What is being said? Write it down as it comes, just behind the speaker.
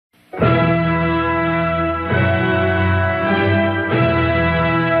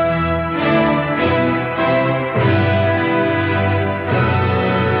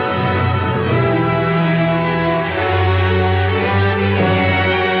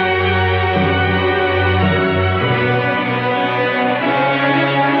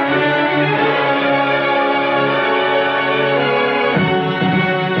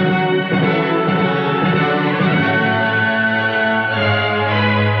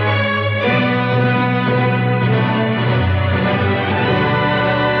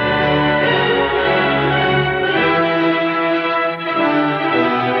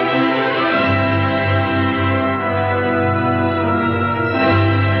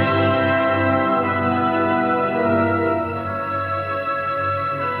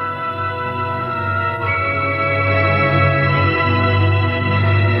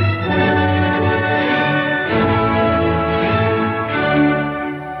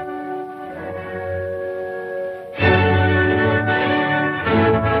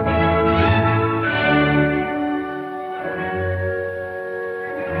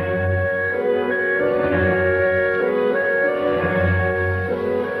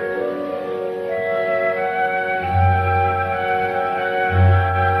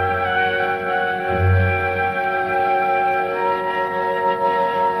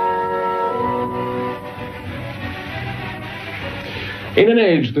In an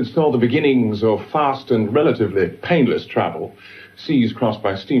age that saw the beginnings of fast and relatively painless travel, seas crossed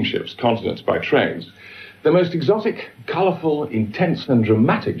by steamships, continents by trains, the most exotic, colourful, intense and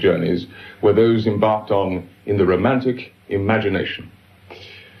dramatic journeys were those embarked on in the romantic imagination.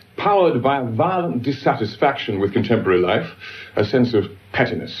 Powered by a violent dissatisfaction with contemporary life, a sense of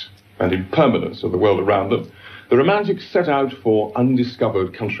pettiness and impermanence of the world around them, the romantics set out for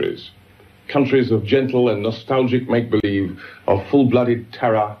undiscovered countries. Countries of gentle and nostalgic make-believe, of full-blooded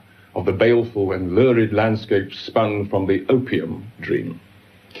terror, of the baleful and lurid landscapes spun from the opium dream.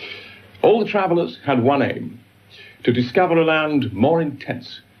 All the travellers had one aim: to discover a land more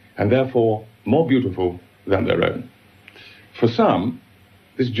intense and therefore more beautiful than their own. For some,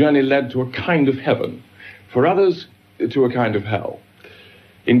 this journey led to a kind of heaven, for others, to a kind of hell.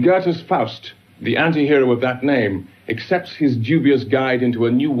 In Goethe's Faust, the anti-hero of that name accepts his dubious guide into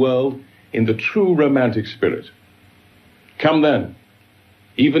a new world in the true romantic spirit. Come then,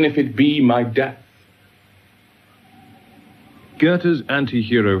 even if it be my death. Goethe's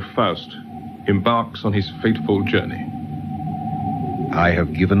anti-hero Faust embarks on his fateful journey. I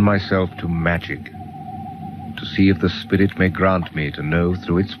have given myself to magic, to see if the spirit may grant me to know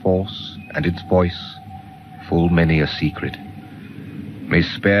through its force and its voice full many a secret, may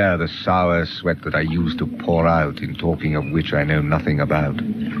spare the sour sweat that I use to pour out in talking of which I know nothing about,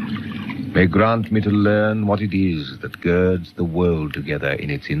 may grant me to learn what it is that girds the world together in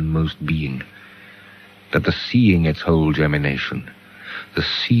its inmost being, that the seeing its whole germination, the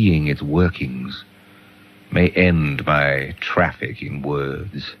seeing its workings, may end my traffic in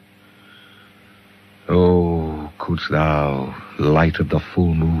words. Oh, couldst thou, light of the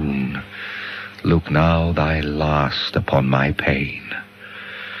full moon, look now thy last upon my pain,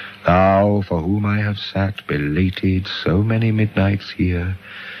 thou for whom I have sat belated so many midnights here,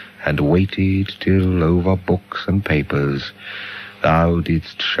 and waited till over books and papers thou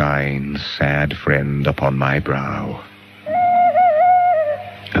didst shine, sad friend, upon my brow.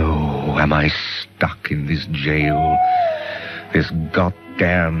 Oh, am I stuck in this jail, this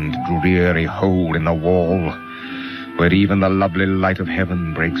goddamned dreary hole in the wall, where even the lovely light of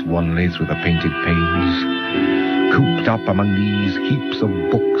heaven breaks wanly through the painted panes, cooped up among these heaps of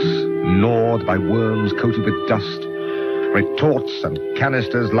books, gnawed by worms coated with dust, retorts and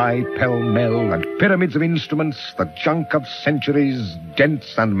canisters lie pell-mell, and pyramids of instruments, the junk of centuries,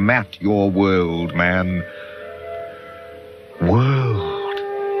 dents and mat your world, man. World.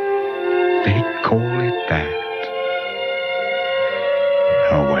 They call it that.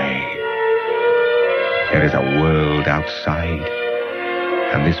 Away. There is a world outside,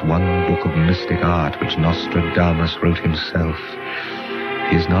 and this one book of mystic art which Nostradamus wrote himself,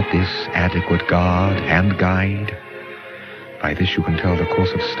 is not this adequate guard and guide? By this you can tell the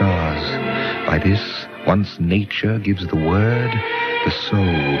course of stars. By this, once nature gives the word, the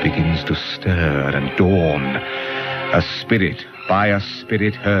soul begins to stir and dawn. A spirit by a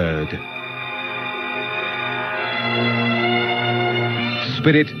spirit heard.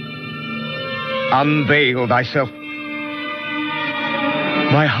 Spirit, unveil thyself.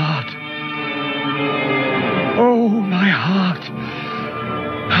 My heart. Oh, my heart.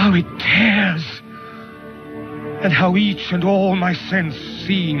 How it tears. And how each and all my sense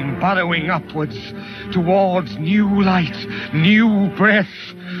seem burrowing upwards towards new light, new breath.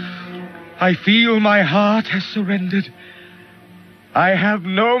 I feel my heart has surrendered. I have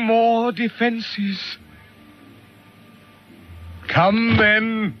no more defenses. Come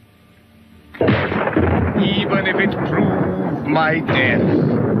then, even if it prove my death.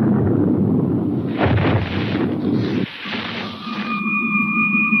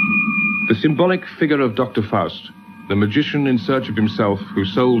 The symbolic figure of Dr. Faust, the magician in search of himself who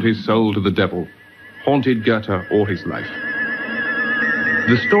sold his soul to the devil, haunted Goethe all his life.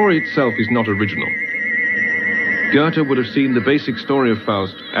 The story itself is not original. Goethe would have seen the basic story of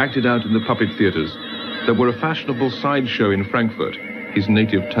Faust acted out in the puppet theatres that were a fashionable sideshow in Frankfurt, his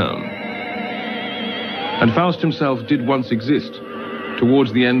native town. And Faust himself did once exist,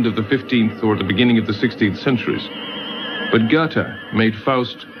 towards the end of the 15th or at the beginning of the 16th centuries. But Goethe made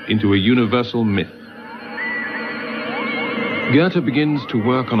Faust into a universal myth. Goethe begins to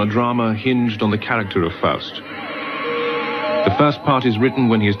work on a drama hinged on the character of Faust. The first part is written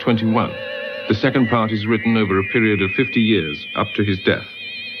when he is 21. The second part is written over a period of 50 years, up to his death.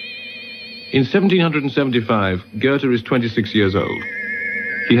 In 1775, Goethe is 26 years old.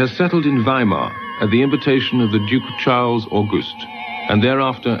 He has settled in Weimar at the invitation of the Duke Charles August, and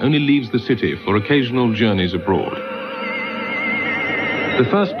thereafter only leaves the city for occasional journeys abroad. The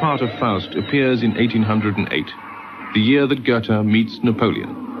first part of Faust appears in 1808, the year that Goethe meets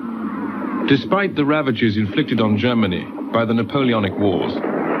Napoleon. Despite the ravages inflicted on Germany by the Napoleonic Wars,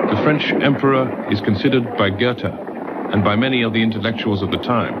 the French emperor is considered by Goethe and by many of the intellectuals of the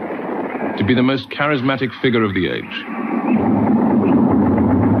time to be the most charismatic figure of the age.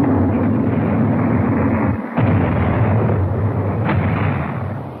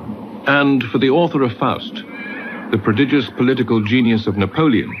 And for the author of Faust, the prodigious political genius of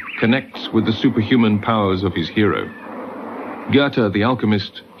Napoleon connects with the superhuman powers of his hero. Goethe, the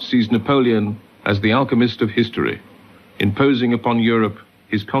alchemist, sees Napoleon as the alchemist of history, imposing upon Europe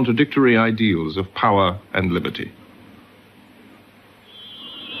his contradictory ideals of power and liberty.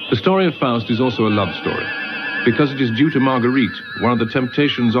 The story of Faust is also a love story, because it is due to Marguerite, one of the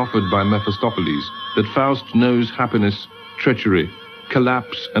temptations offered by Mephistopheles, that Faust knows happiness, treachery,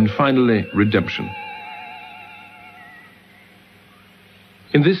 collapse, and finally redemption.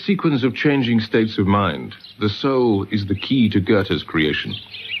 In this sequence of changing states of mind, the soul is the key to Goethe's creation.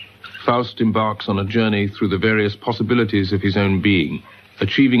 Faust embarks on a journey through the various possibilities of his own being,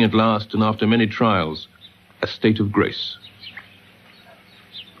 achieving at last, and after many trials, a state of grace.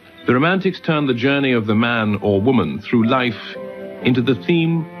 The Romantics turn the journey of the man or woman through life into the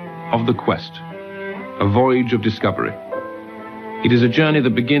theme of the quest, a voyage of discovery. It is a journey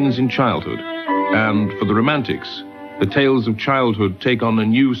that begins in childhood, and for the Romantics, the tales of childhood take on a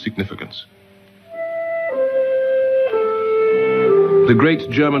new significance. The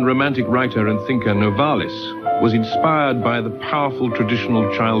great German Romantic writer and thinker Novalis was inspired by the powerful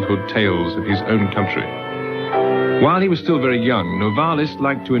traditional childhood tales of his own country. While he was still very young, Novalis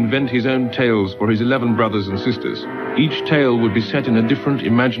liked to invent his own tales for his 11 brothers and sisters. Each tale would be set in a different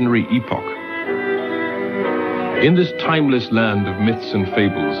imaginary epoch. In this timeless land of myths and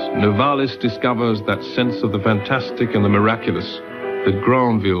fables, Novalis discovers that sense of the fantastic and the miraculous that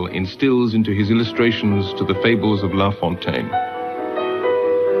Granville instills into his illustrations to the fables of La Fontaine.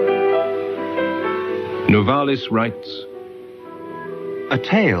 Novalis writes, "A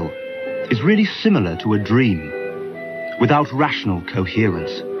tale is really similar to a dream, without rational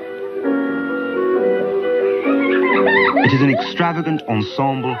coherence. It is an extravagant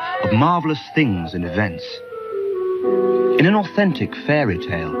ensemble of marvelous things and events. In an authentic fairy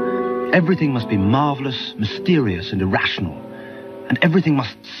tale, everything must be marvelous, mysterious, and irrational, and everything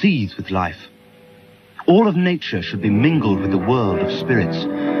must seethe with life. All of nature should be mingled with the world of spirits,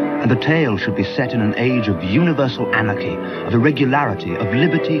 and the tale should be set in an age of universal anarchy, of irregularity, of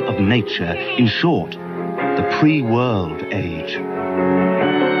liberty, of nature, in short, the pre-world age."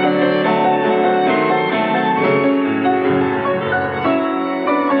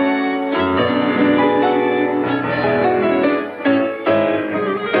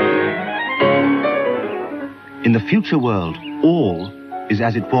 In the future world, all is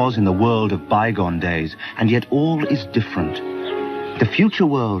as it was in the world of bygone days, and yet all is different. The future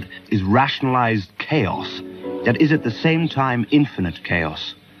world is rationalized chaos that is at the same time infinite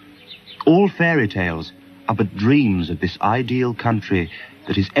chaos. All fairy tales are but dreams of this ideal country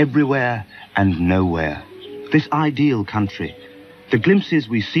that is everywhere and nowhere. This ideal country, the glimpses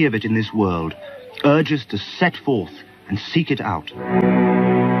we see of it in this world, urge us to set forth and seek it out.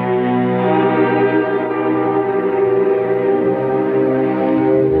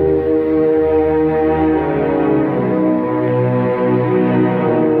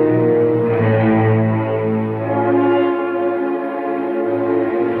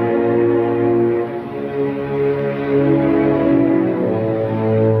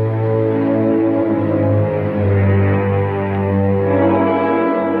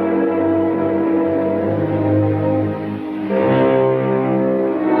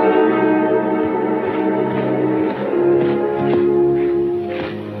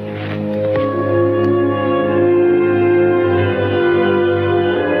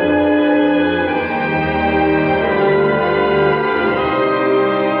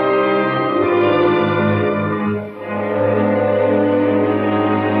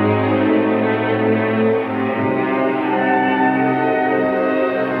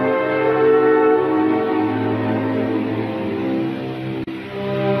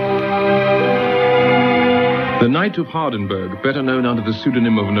 The Knight of Hardenberg, better known under the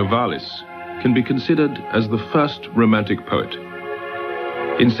pseudonym of Novalis, can be considered as the first Romantic poet.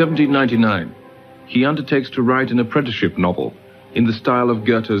 In 1799, he undertakes to write an apprenticeship novel in the style of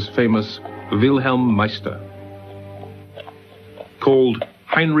Goethe's famous Wilhelm Meister, called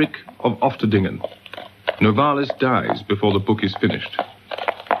Heinrich of Ofterdingen. Novalis dies before the book is finished.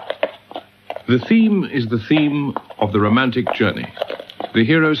 The theme is the theme of the romantic journey. The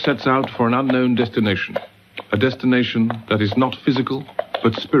hero sets out for an unknown destination, a destination that is not physical,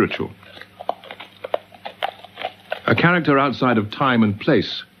 but spiritual. A character outside of time and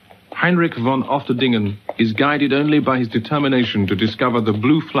place, Heinrich von Ofterdingen is guided only by his determination to discover the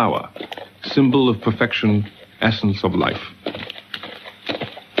blue flower, symbol of perfection, essence of life.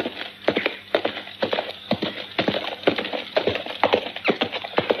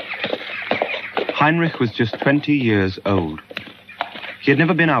 Heinrich was just 20 years old. He had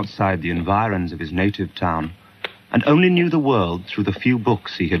never been outside the environs of his native town and only knew the world through the few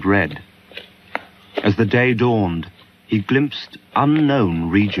books he had read. As the day dawned, he glimpsed unknown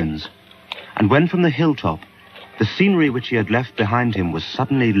regions, and when from the hilltop, the scenery which he had left behind him was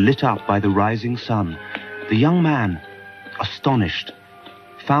suddenly lit up by the rising sun, the young man, astonished,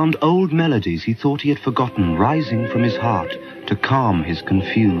 found old melodies he thought he had forgotten rising from his heart to calm his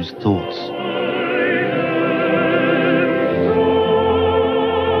confused thoughts.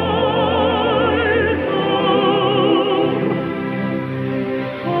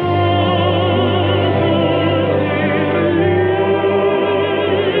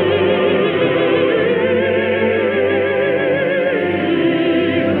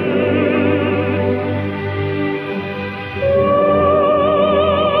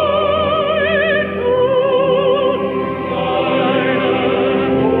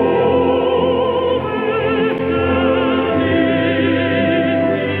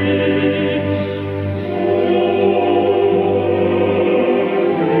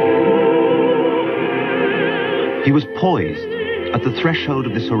 He was poised at the threshold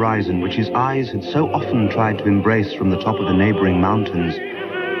of this horizon which his eyes had so often tried to embrace from the top of the neighboring mountains,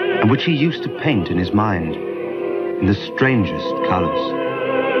 and which he used to paint in his mind in the strangest colors.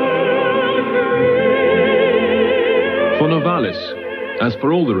 For Novalis, as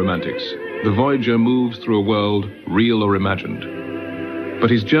for all the romantics, the voyager moves through a world, real or imagined. But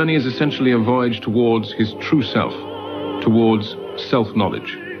his journey is essentially a voyage towards his true self, towards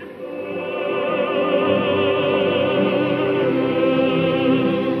self-knowledge.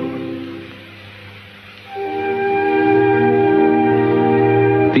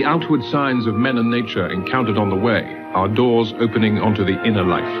 The outward signs of men and nature encountered on the way are doors opening onto the inner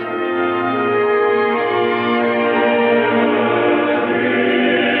life.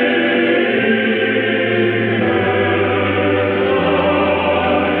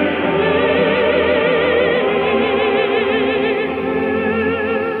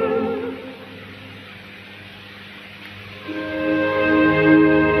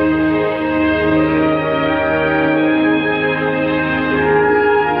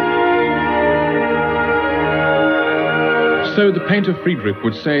 So the painter Friedrich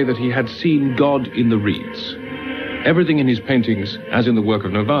would say that he had seen God in the reeds. Everything in his paintings, as in the work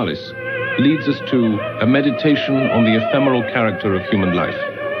of Novalis, leads us to a meditation on the ephemeral character of human life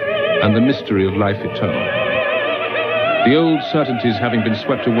and the mystery of life eternal. The old certainties having been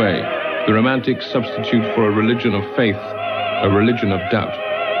swept away, the romantics substitute for a religion of faith, a religion of doubt.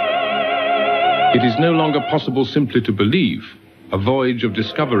 It is no longer possible simply to believe. A voyage of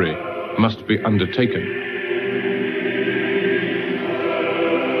discovery must be undertaken.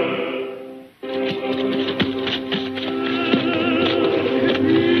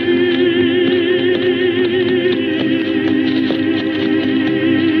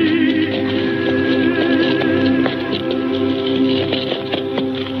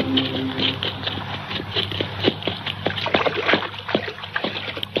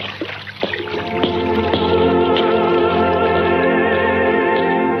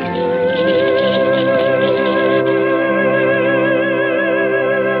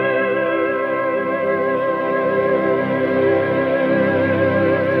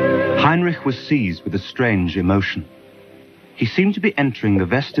 Was seized with a strange emotion. He seemed to be entering the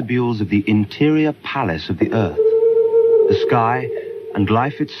vestibules of the interior palace of the earth. The sky and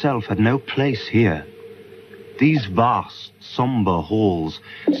life itself had no place here. These vast, somber halls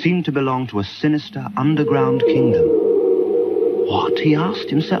seemed to belong to a sinister underground kingdom. What, he asked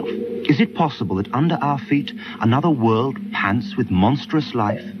himself, is it possible that under our feet another world pants with monstrous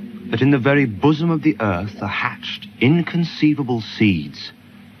life, that in the very bosom of the earth are hatched inconceivable seeds,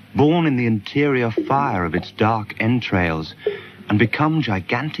 born in the interior fire of its dark entrails, and become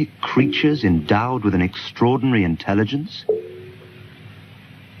gigantic creatures endowed with an extraordinary intelligence?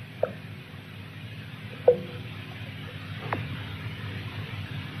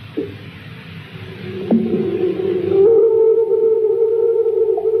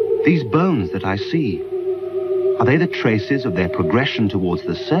 These bones that I see, are they the traces of their progression towards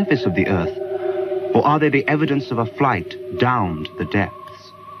the surface of the earth, or are they the evidence of a flight down to the depths?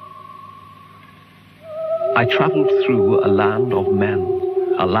 I travelled through a land of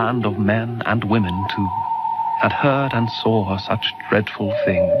men and women too, and heard and saw such dreadful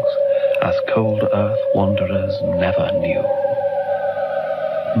things as cold earth wanderers never knew.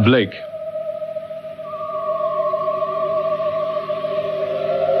 Blake.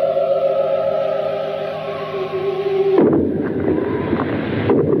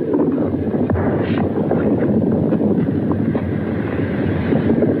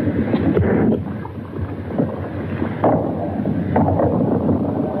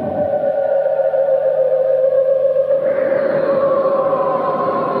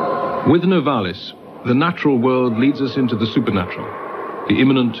 With Novalis, the natural world leads us into the supernatural, the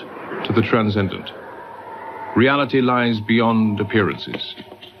immanent to the transcendent. Reality lies beyond appearances.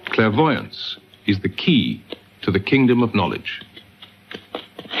 Clairvoyance is the key to the kingdom of knowledge.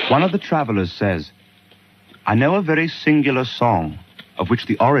 One of the travelers says, "I know a very singular song, of which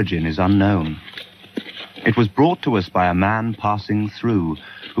the origin is unknown. It was brought to us by a man passing through,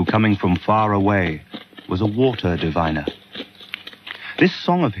 who coming from far away was a water diviner. This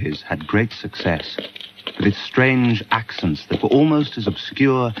song of his had great success, with its strange accents that were almost as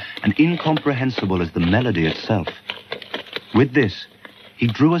obscure and incomprehensible as the melody itself. With this, he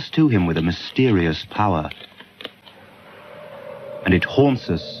drew us to him with a mysterious power, and it haunts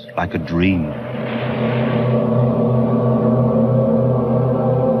us like a dream.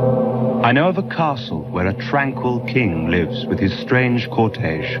 I know of a castle where a tranquil king lives with his strange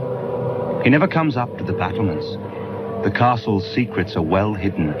cortege. He never comes up to the battlements. The castle's secrets are well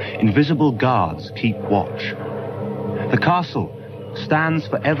hidden. Invisible guards keep watch. The castle stands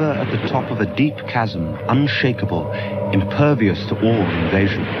forever at the top of a deep chasm, unshakable, impervious to all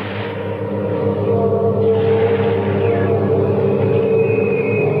invasion.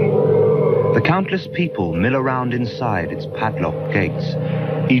 The countless people mill around inside its padlocked gates.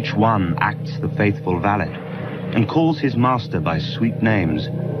 Each one acts the faithful valet and calls his master by sweet names.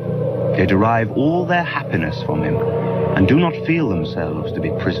 They derive all their happiness from him and do not feel themselves to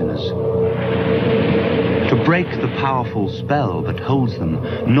be prisoners. To break the powerful spell that holds them,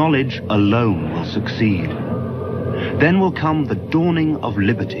 knowledge alone will succeed. Then will come the dawning of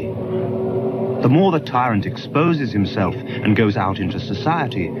liberty. The more the tyrant exposes himself and goes out into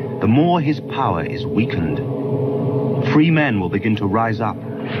society, the more his power is weakened. Free men will begin to rise up,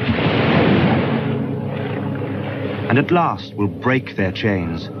 and at last will break their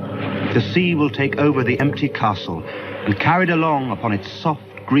chains. The sea will take over the empty castle, and carried along upon its soft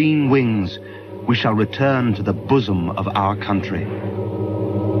green wings, we shall return to the bosom of our country."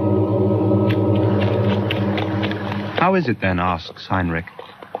 How is it then, asks Heinrich,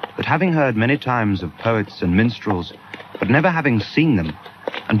 that having heard many times of poets and minstrels, but never having seen them,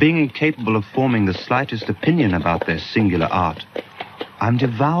 and being incapable of forming the slightest opinion about their singular art, I am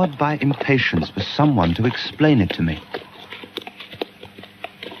devoured by impatience for someone to explain it to me?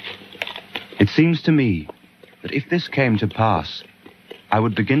 It seems to me that if this came to pass, I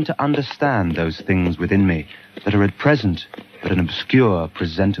would begin to understand those things within me that are at present but an obscure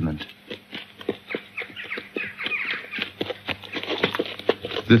presentiment.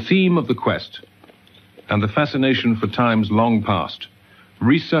 The theme of the quest and the fascination for times long past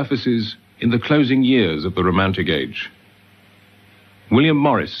resurfaces in the closing years of the Romantic Age. William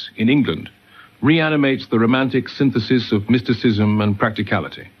Morris, in England, reanimates the romantic synthesis of mysticism and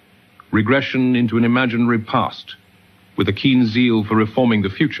practicality, regression into an imaginary past, with a keen zeal for reforming the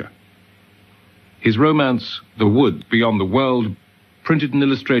future. His romance, The Wood Beyond the World, printed and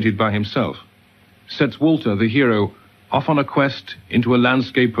illustrated by himself, sets Walter, the hero, off on a quest into a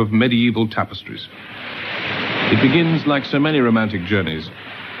landscape of medieval tapestries. It begins, like so many romantic journeys,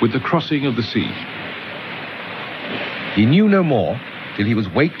 with the crossing of the sea. He knew no more till he was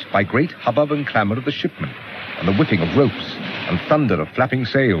waked by great hubbub and clamour of the shipmen, and the whipping of ropes, and thunder of flapping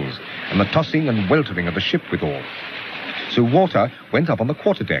sails, and the tossing and weltering of the ship withal. So Walter went up on the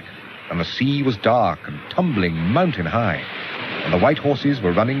quarter-deck, and the sea was dark and tumbling mountain high, and the white horses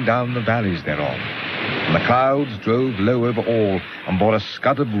were running down the valleys thereof, and the clouds drove low over all, and bore a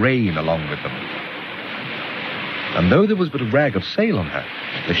scud of rain along with them. And though there was but a rag of sail on her,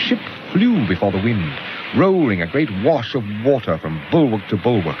 the ship flew before the wind, rolling a great wash of water from bulwark to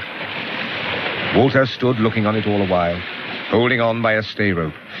bulwark. Walter stood looking on it all the while, holding on by a stay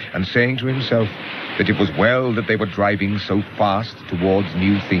rope, and saying to himself that it was well that they were driving so fast towards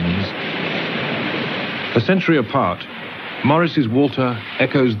new things. A century apart, Morris's Walter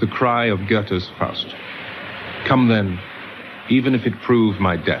echoes the cry of Goethe's Faust. Come then, even if it prove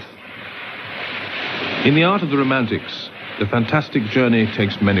my death. In the art of the Romantics, the fantastic journey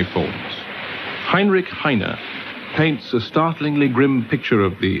takes many forms. Heinrich Heine paints a startlingly grim picture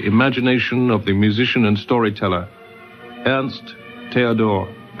of the imagination of the musician and storyteller Ernst Theodor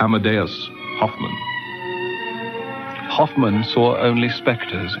Amadeus Hoffmann. Hoffmann saw only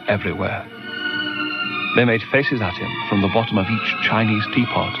spectres everywhere. They made faces at him from the bottom of each Chinese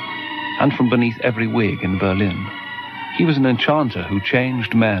teapot and from beneath every wig in Berlin. He was an enchanter who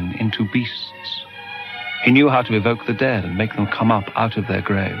changed men into beasts. He knew how to evoke the dead and make them come up out of their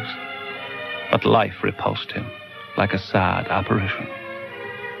graves. But life repulsed him like a sad apparition.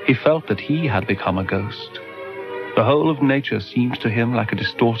 He felt that he had become a ghost. The whole of nature seemed to him like a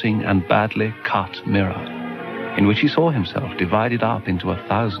distorting and badly cut mirror, in which he saw himself divided up into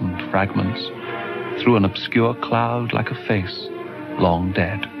 1,000 fragments through an obscure cloud like a face long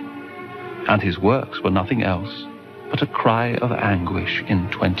dead. And his works were nothing else but a cry of anguish in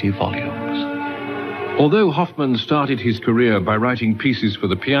 20 volumes. Although Hoffmann started his career by writing pieces for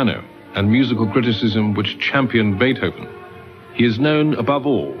the piano and musical criticism which championed Beethoven, he is known above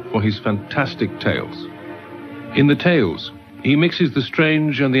all for his fantastic tales. In the tales, he mixes the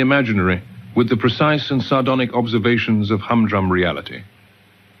strange and the imaginary with the precise and sardonic observations of humdrum reality.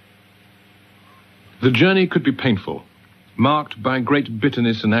 The journey could be painful, marked by great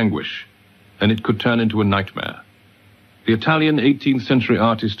bitterness and anguish, and it could turn into a nightmare. The Italian 18th century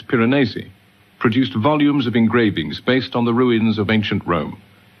artist Piranesi produced volumes of engravings based on the ruins of ancient Rome.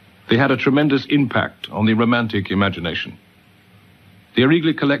 They had a tremendous impact on the romantic imagination. They are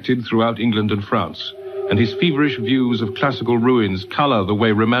eagerly collected throughout England and France, and his feverish views of classical ruins color the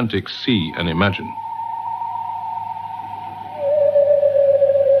way romantics see and imagine.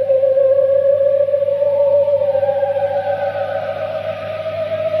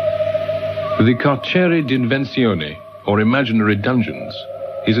 The Carceri d'Invenzione, or imaginary dungeons,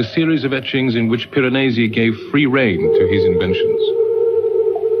 is a series of etchings in which Piranesi gave free rein to his inventions.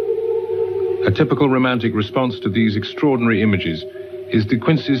 A typical romantic response to these extraordinary images is De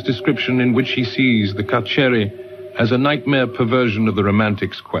Quincey's description in which he sees the Carceri as a nightmare perversion of the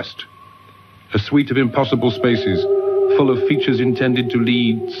romantic's quest. A suite of impossible spaces full of features intended to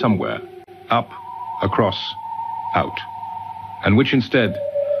lead somewhere, up, across, out, and which instead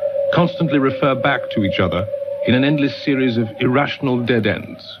constantly refer back to each other in an endless series of irrational dead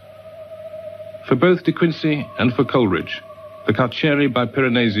ends. For both De Quincey and for Coleridge, the Carceri by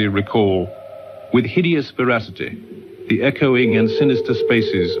Piranesi recall, with hideous veracity, the echoing and sinister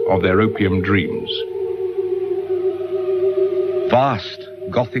spaces of their opium dreams. Vast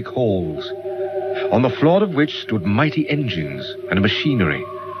Gothic halls, on the floor of which stood mighty engines and machinery,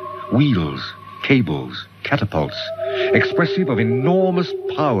 wheels, cables, catapults, expressive of enormous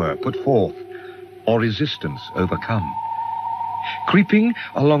power put forth or resistance overcome. Creeping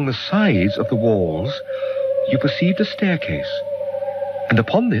along the sides of the walls, you perceived a staircase, and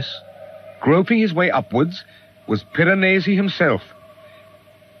upon this, groping his way upwards, was Piranesi himself.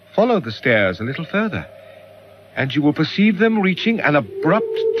 Follow the stairs a little further, and you will perceive them reaching an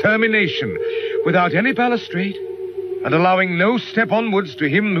abrupt termination without any balustrade, and allowing no step onwards to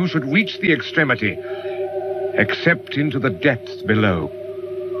him who should reach the extremity, except into the depths below.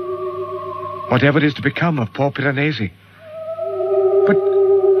 Whatever is to become of poor Piranesi? But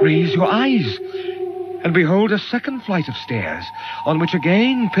raise your eyes, and behold a second flight of stairs, on which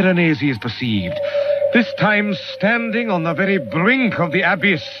again Piranesi is perceived, this time standing on the very brink of the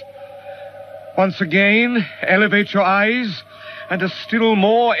abyss. Once again, elevate your eyes, and a still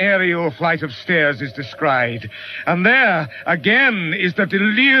more aerial flight of stairs is descried. And there, again, is the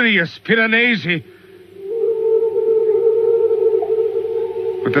delirious Piranesi.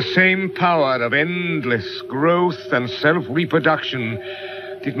 With the same power of endless growth and self-reproduction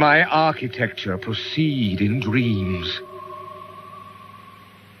did my architecture proceed in dreams.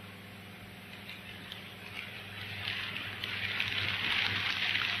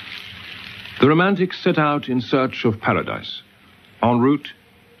 The Romantics set out in search of paradise. En route,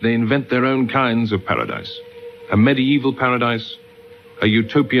 they invent their own kinds of paradise. A medieval paradise, a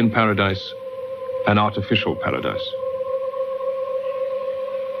utopian paradise, an artificial paradise.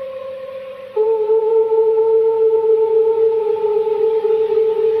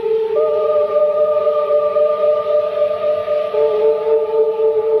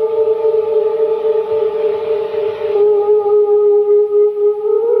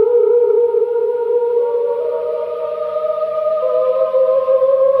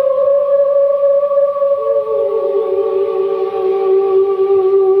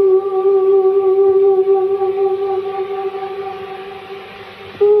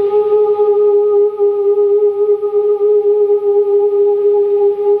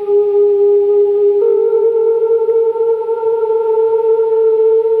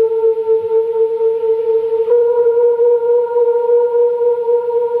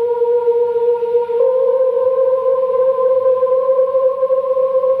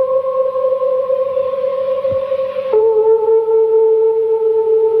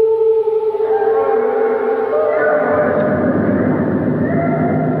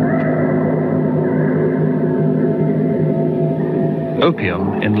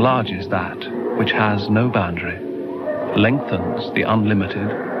 Opium enlarges that which has no boundary, lengthens the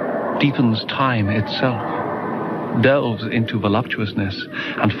unlimited, deepens time itself, delves into voluptuousness,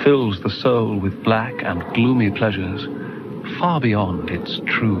 and fills the soul with black and gloomy pleasures far beyond its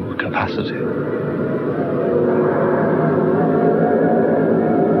true capacity.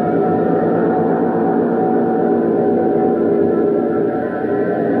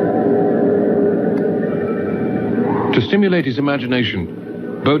 To stimulate his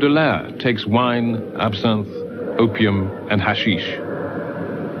imagination, Baudelaire takes wine, absinthe, opium, and hashish.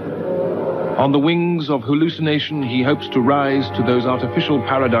 On the wings of hallucination, he hopes to rise to those artificial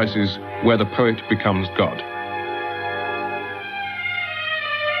paradises where the poet becomes God.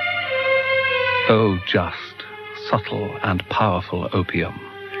 O just, subtle, and powerful opium,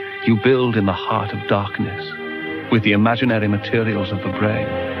 you build in the heart of darkness, with the imaginary materials of the brain,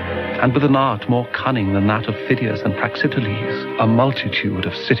 and with an art more cunning than that of Phidias and Praxiteles, a multitude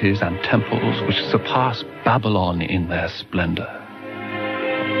of cities and temples which surpass Babylon in their splendor.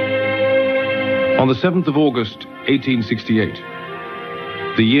 On the 7th of August, 1868,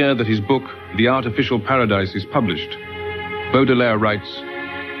 the year that his book, The Artificial Paradise, is published, Baudelaire writes,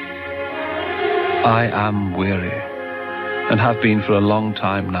 I am weary, and have been for a long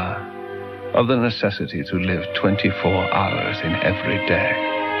time now, of the necessity to live 24 hours in every day.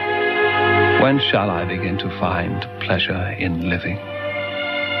 When shall I begin to find pleasure in living?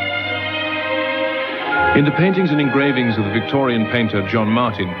 In the paintings and engravings of the Victorian painter John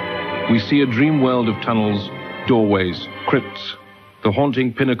Martin, we see a dream world of tunnels, doorways, crypts, the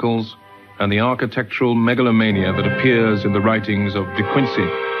haunting pinnacles, and the architectural megalomania that appears in the writings of De Quincey,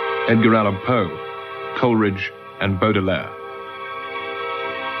 Edgar Allan Poe, Coleridge, and Baudelaire.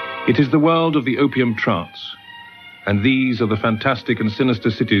 It is the world of the opium trance, and these are the fantastic and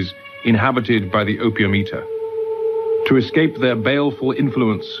sinister cities inhabited by the opium eater. To escape their baleful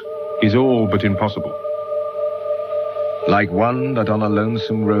influence is all but impossible. Like one that on a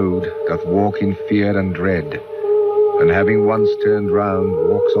lonesome road doth walk in fear and dread, and having once turned round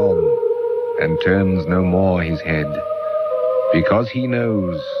walks on, and turns no more his head, because he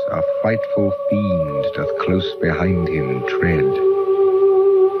knows a frightful fiend doth close behind him tread.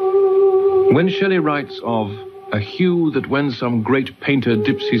 When Shelley writes of a hue that when some great painter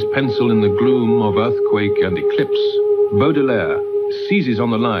dips his pencil in the gloom of earthquake and eclipse, Baudelaire seizes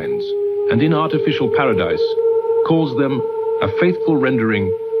on the lines, and in Artificial Paradise calls them a faithful rendering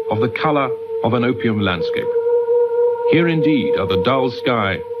of the color of an opium landscape. Here indeed are the dull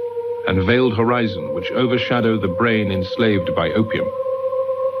sky and veiled horizon which overshadow the brain enslaved by opium.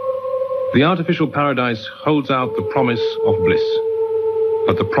 The Artificial Paradise holds out the promise of bliss,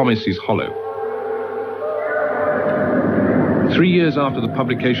 but the promise is hollow. 3 years after the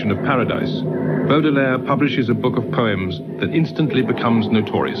publication of Paradise, Baudelaire publishes a book of poems that instantly becomes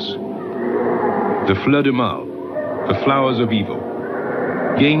notorious. The Fleurs du Mal, the Flowers of Evil,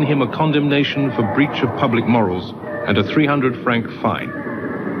 gain him a condemnation for breach of public morals and a 300-franc fine.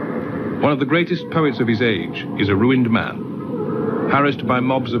 One of the greatest poets of his age is a ruined man, harassed by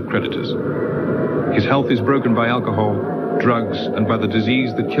mobs of creditors. His health is broken by alcohol, drugs, and by the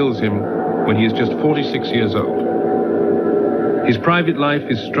disease that kills him when he is just 46 years old. His private life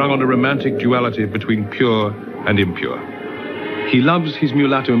is strung on a romantic duality between pure and impure. He loves his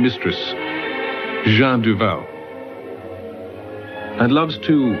mulatto mistress, Jeanne Duval, and loves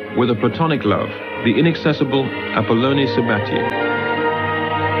too, with a platonic love, the inaccessible Apollonie Sabatier.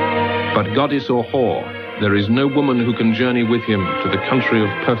 But goddess or whore, there is no woman who can journey with him to the country of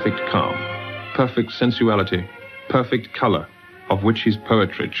perfect calm, perfect sensuality, perfect color, of which his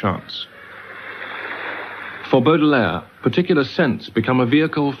poetry chants. For Baudelaire, particular scents become a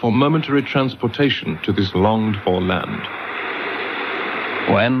vehicle for momentary transportation to this longed-for land.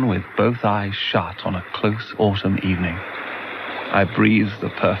 When, with both eyes shut on a close autumn evening, I breathe the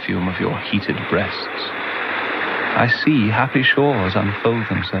perfume of your heated breasts, I see happy shores unfold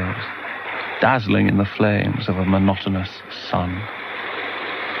themselves, dazzling in the flames of a monotonous sun.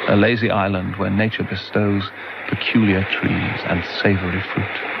 A lazy island where nature bestows peculiar trees and savory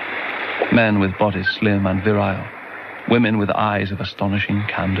fruit. Men with bodies slim and virile, women with eyes of astonishing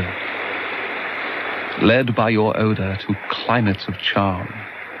candor. Led by your odor to climates of charm,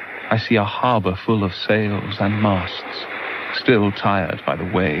 I see a harbor full of sails and masts, still tired by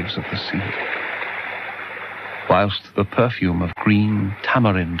the waves of the sea. Whilst the perfume of green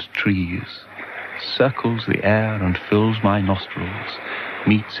tamarind trees circles the air and fills my nostrils,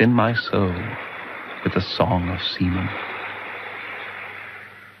 meets in my soul with the song of seamen.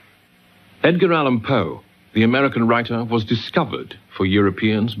 Edgar Allan Poe, the American writer, was discovered for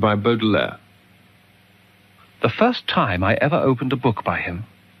Europeans by Baudelaire. The first time I ever opened a book by him,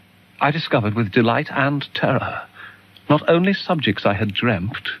 I discovered with delight and terror not only subjects I had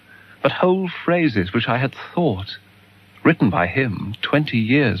dreamt, but whole phrases which I had thought, written by him 20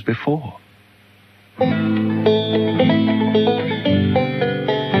 years before.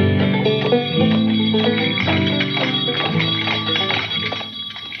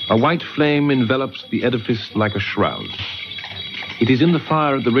 A white flame envelops the edifice like a shroud. It is in the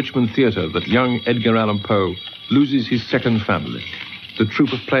fire at the Richmond Theatre that young Edgar Allan Poe loses his second family, the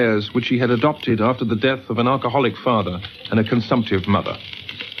troupe of players which he had adopted after the death of an alcoholic father and a consumptive mother.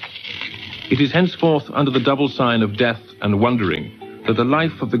 It is henceforth under the double sign of death and wandering that the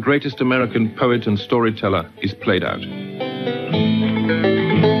life of the greatest American poet and storyteller is played out.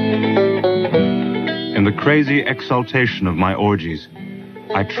 In the crazy exaltation of my orgies,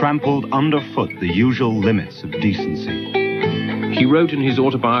 I trampled underfoot the usual limits of decency. He wrote in his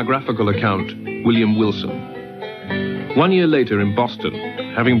autobiographical account, William Wilson. 1 year later in Boston,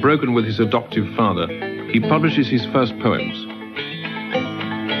 having broken with his adoptive father, he publishes his first poems.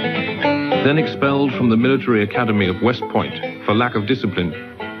 Then expelled from the Military Academy of West Point for lack of discipline,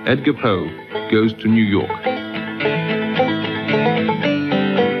 Edgar Poe goes to New York.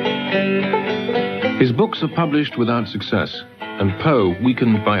 His books are published without success, and Poe,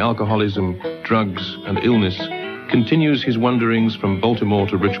 weakened by alcoholism, drugs, and illness, continues his wanderings from Baltimore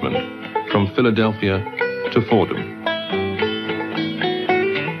to Richmond, from Philadelphia to Fordham.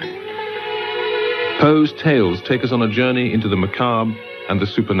 Poe's tales take us on a journey into the macabre and the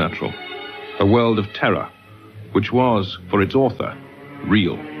supernatural, a world of terror, which was, for its author,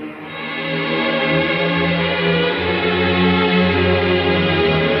 real.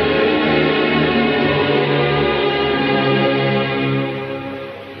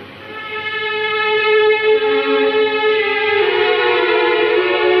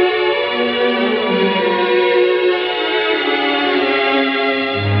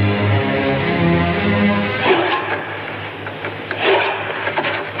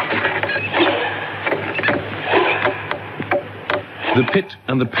 The pit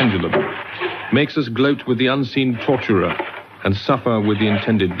and the pendulum makes us gloat with the unseen torturer and suffer with the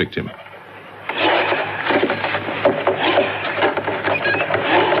intended victim.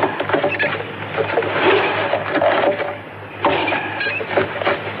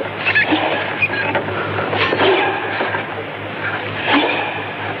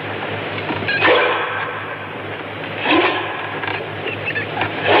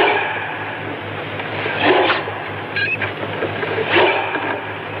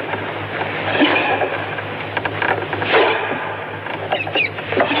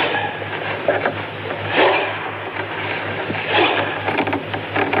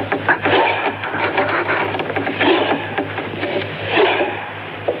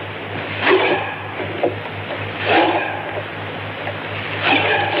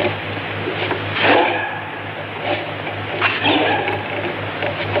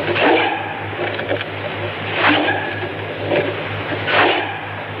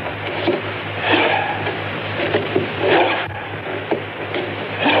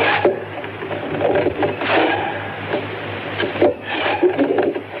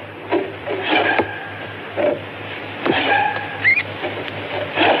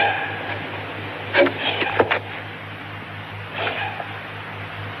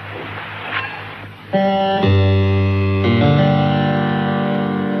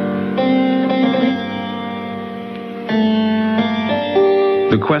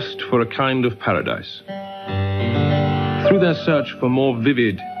 The quest for a kind of paradise. Through their search for more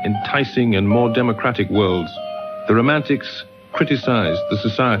vivid, enticing, and more democratic worlds, the Romantics criticized the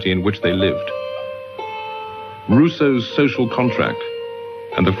society in which they lived. Rousseau's Social Contract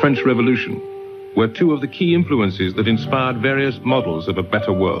and the French Revolution were two of the key influences that inspired various models of a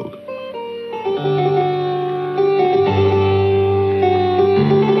better world.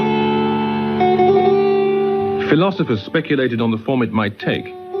 Philosophers speculated on the form it might take,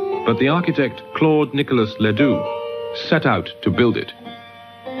 but the architect Claude Nicolas Ledoux set out to build it.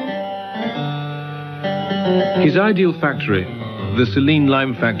 His ideal factory, the Céline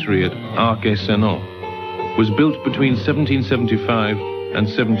Lime Factory at Arc-et-Senon, was built between 1775 and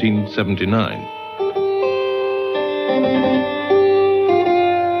 1779.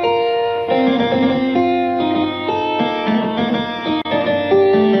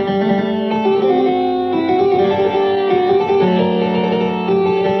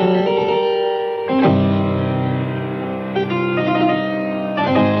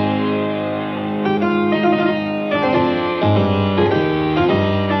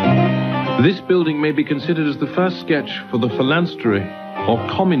 This building may be considered as the first sketch for the phalanstery, or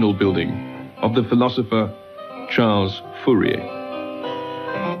communal building, of the philosopher Charles Fourier.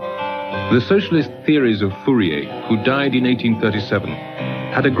 The socialist theories of Fourier, who died in 1837,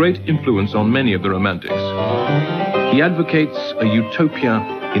 had a great influence on many of the Romantics. He advocates a utopia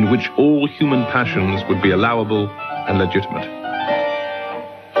in which all human passions would be allowable and legitimate.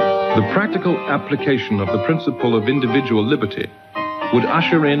 The practical application of the principle of individual liberty would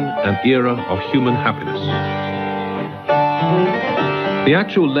usher in an era of human happiness. The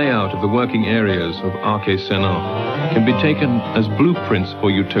actual layout of the working areas of Arc Senan can be taken as blueprints for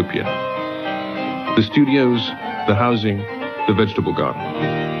utopia. The studios, the housing, the vegetable garden.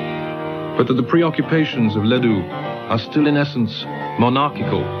 But that the preoccupations of Ledoux are still in essence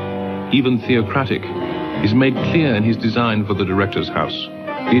monarchical, even theocratic, is made clear in his design for the director's house.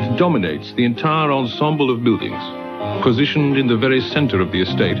 It dominates the entire ensemble of buildings, positioned in the very center of the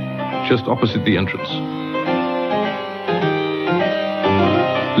estate, just opposite the entrance.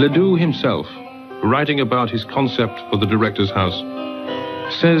 Ledoux himself, writing about his concept for the director's house,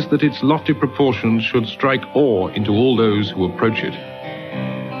 says that its lofty proportions should strike awe into all those who approach it.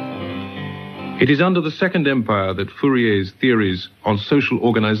 It is under the Second Empire that Fourier's theories on social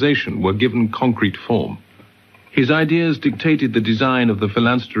organization were given concrete form. His ideas dictated the design of the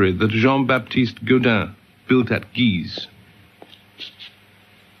phalanstery that Jean-Baptiste Gaudin built at Guise.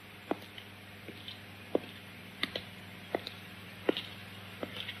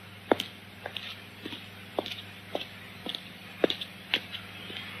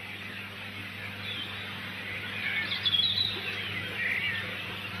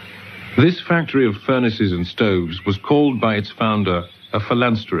 This factory of furnaces and stoves was called by its founder a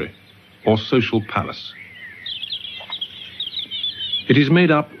phalanstery, or social palace. It is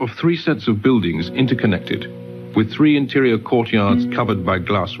made up of 3 sets of buildings interconnected, with 3 interior courtyards covered by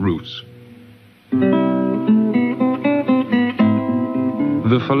glass roofs.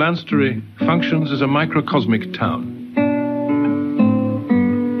 The phalanstery functions as a microcosmic town.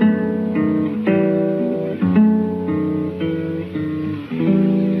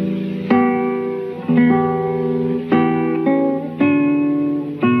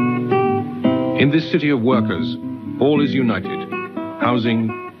 In this city of workers, all is united: housing,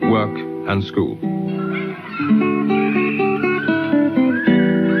 work, and school.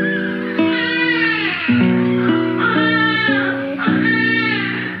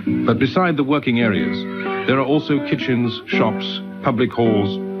 But beside the working areas, there are also kitchens, shops, public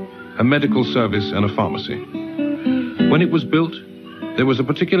halls, a medical service, and a pharmacy. When it was built, there was a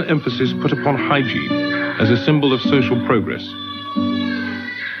particular emphasis put upon hygiene as a symbol of social progress.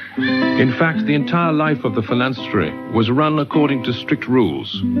 In fact, the entire life of the phalanstery was run according to strict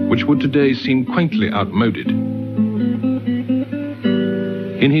rules, which would today seem quaintly outmoded.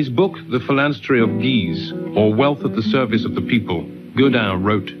 In his book, The Phalanstery of Guise, or Wealth at the Service of the People, Gaudin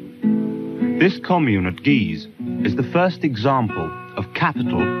wrote, "This commune at Guise is the first example of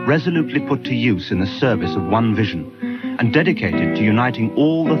capital resolutely put to use in the service of one vision, and dedicated to uniting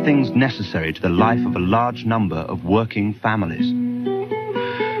all the things necessary to the life of a large number of working families.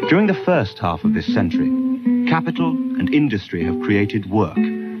 During the first half of this century, capital and industry have created work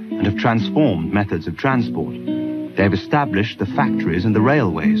and have transformed methods of transport. They have established the factories and the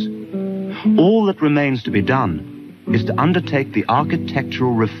railways. All that remains to be done is to undertake the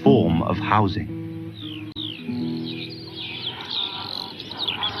architectural reform of housing."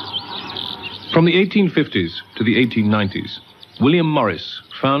 From the 1850s to the 1890s, William Morris,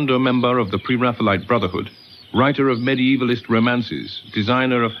 founder member of the Pre-Raphaelite Brotherhood, writer of medievalist romances,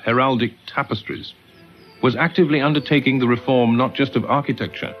 designer of heraldic tapestries, was actively undertaking the reform not just of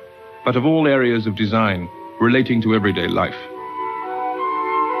architecture, but of all areas of design relating to everyday life.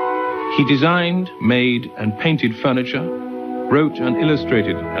 He designed, made, and painted furniture, wrote and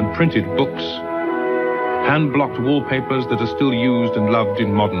illustrated and printed books, hand-blocked wallpapers that are still used and loved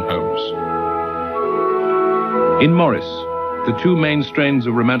in modern homes. In Morris, the 2 main strains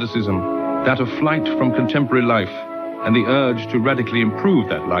of Romanticism, that of flight from contemporary life and the urge to radically improve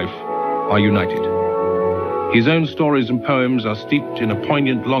that life, are united. His own stories and poems are steeped in a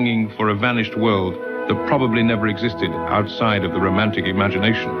poignant longing for a vanished world that probably never existed outside of the romantic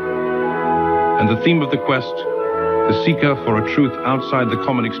imagination. And the theme of the quest, the seeker for a truth outside the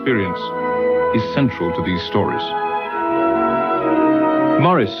common experience, is central to these stories.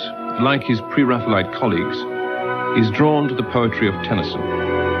 Morris, like his Pre-Raphaelite colleagues, is drawn to the poetry of Tennyson,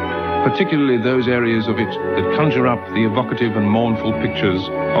 particularly those areas of it that conjure up the evocative and mournful pictures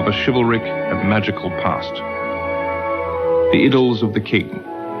of a chivalric and magical past. The Idylls of the King,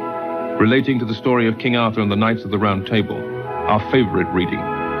 relating to the story of King Arthur and the Knights of the Round Table, our favorite reading.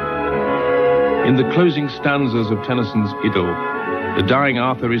 In the closing stanzas of Tennyson's idyll, the dying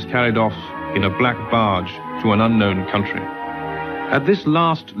Arthur is carried off in a black barge to an unknown country. At this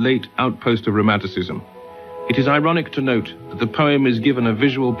last late outpost of Romanticism, it is ironic to note that the poem is given a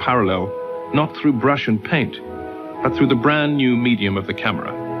visual parallel not through brush and paint, but through the brand new medium of the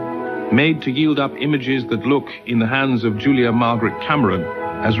camera, made to yield up images that look, in the hands of Julia Margaret Cameron,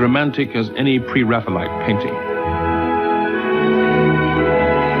 as romantic as any pre-Raphaelite painting.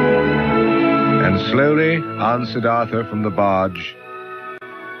 And slowly answered Arthur from the barge,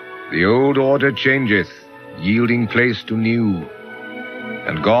 "The old order changeth, yielding place to new,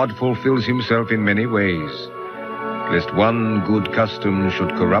 and God fulfills himself in many ways, lest one good custom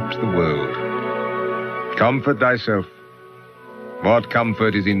should corrupt the world. Comfort thyself. What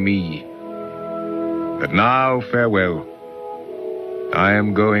comfort is in me? But now farewell. I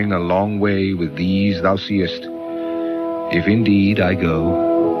am going a long way with these thou seest, if indeed I go.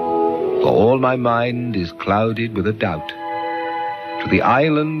 For all my mind is clouded with a doubt, to the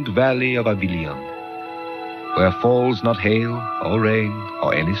island valley of Avilion, where falls not hail or rain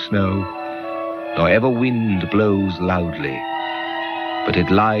or any snow, nor ever wind blows loudly, but it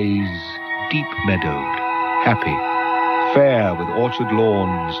lies deep meadowed, happy, fair with orchard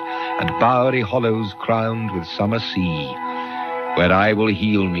lawns and bowery hollows crowned with summer sea, where I will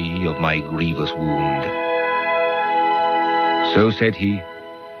heal me of my grievous wound." So said he,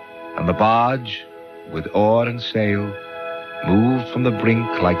 and the barge, with oar and sail, moved from the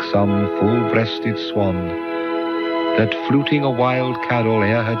brink like some full-breasted swan, that fluting a wild carol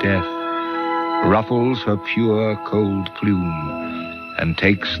ere her death, ruffles her pure cold plume, and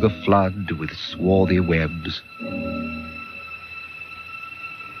takes the flood with swarthy webs.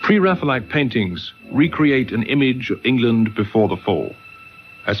 Pre-Raphaelite paintings recreate an image of England before the fall,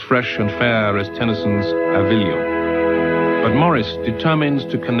 as fresh and fair as Tennyson's Avilion. But Morris determines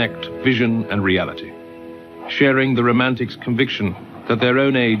to connect vision and reality, sharing the Romantics' conviction that their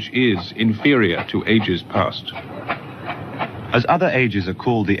own age is inferior to ages past. As other ages are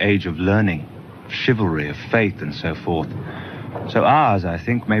called the age of learning, of chivalry, of faith, and so forth, so ours, I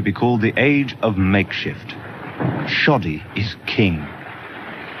think, may be called the age of makeshift. Shoddy is king.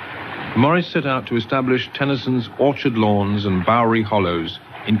 Morris set out to establish Tennyson's orchard lawns and bowery hollows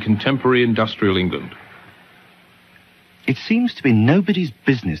in contemporary industrial England. It seems to be nobody's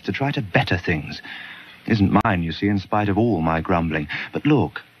business to try to better things. Isn't mine, you see, in spite of all my grumbling. But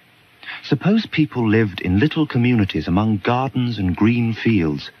look, suppose people lived in little communities among gardens and green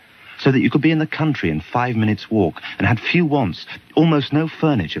fields, so that you could be in the country in 5 minutes' walk and had few wants, almost no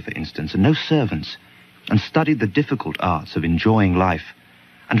furniture, for instance, and no servants, and studied the difficult arts of enjoying life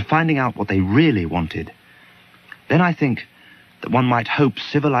and finding out what they really wanted. Then I think that one might hope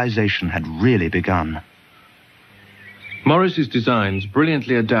civilization had really begun. Morris's designs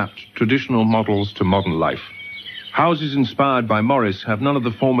brilliantly adapt traditional models to modern life. Houses inspired by Morris have none of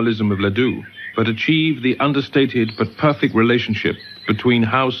the formalism of Ledoux, but achieve the understated but perfect relationship between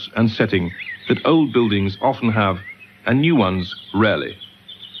house and setting that old buildings often have and new ones rarely.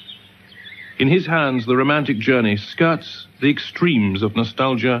 In his hands, the romantic journey skirts the extremes of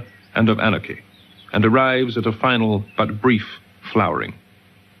nostalgia and of anarchy, and arrives at a final but brief flowering.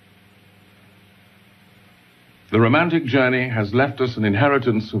 The romantic journey has left us an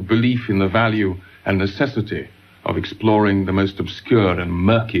inheritance of belief in the value and necessity of exploring the most obscure and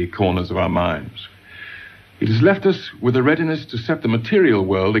murky corners of our minds. It has left us with a readiness to set the material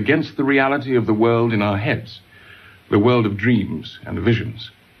world against the reality of the world in our heads, the world of dreams and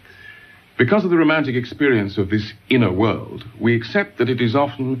visions. Because of the romantic experience of this inner world, we accept that it is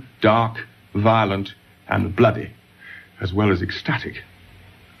often dark, violent, and bloody, as well as ecstatic.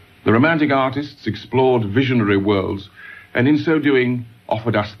 The romantic artists explored visionary worlds, and in so doing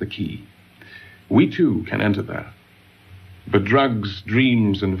offered us the key. We too can enter there. But drugs,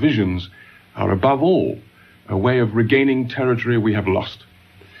 dreams, and visions are above all a way of regaining territory we have lost,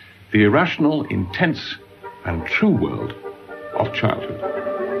 the irrational, intense, and true world of childhood.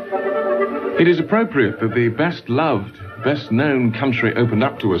 It is appropriate that the best-loved, best-known country opened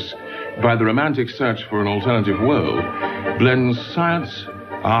up to us by the romantic search for an alternative world blends science,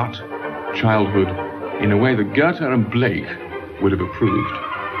 art, childhood, in a way that Goethe and Blake would have approved.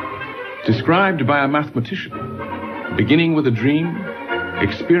 Described by a mathematician, beginning with a dream,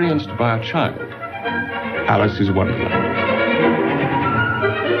 experienced by a child, Alice is Wonderland.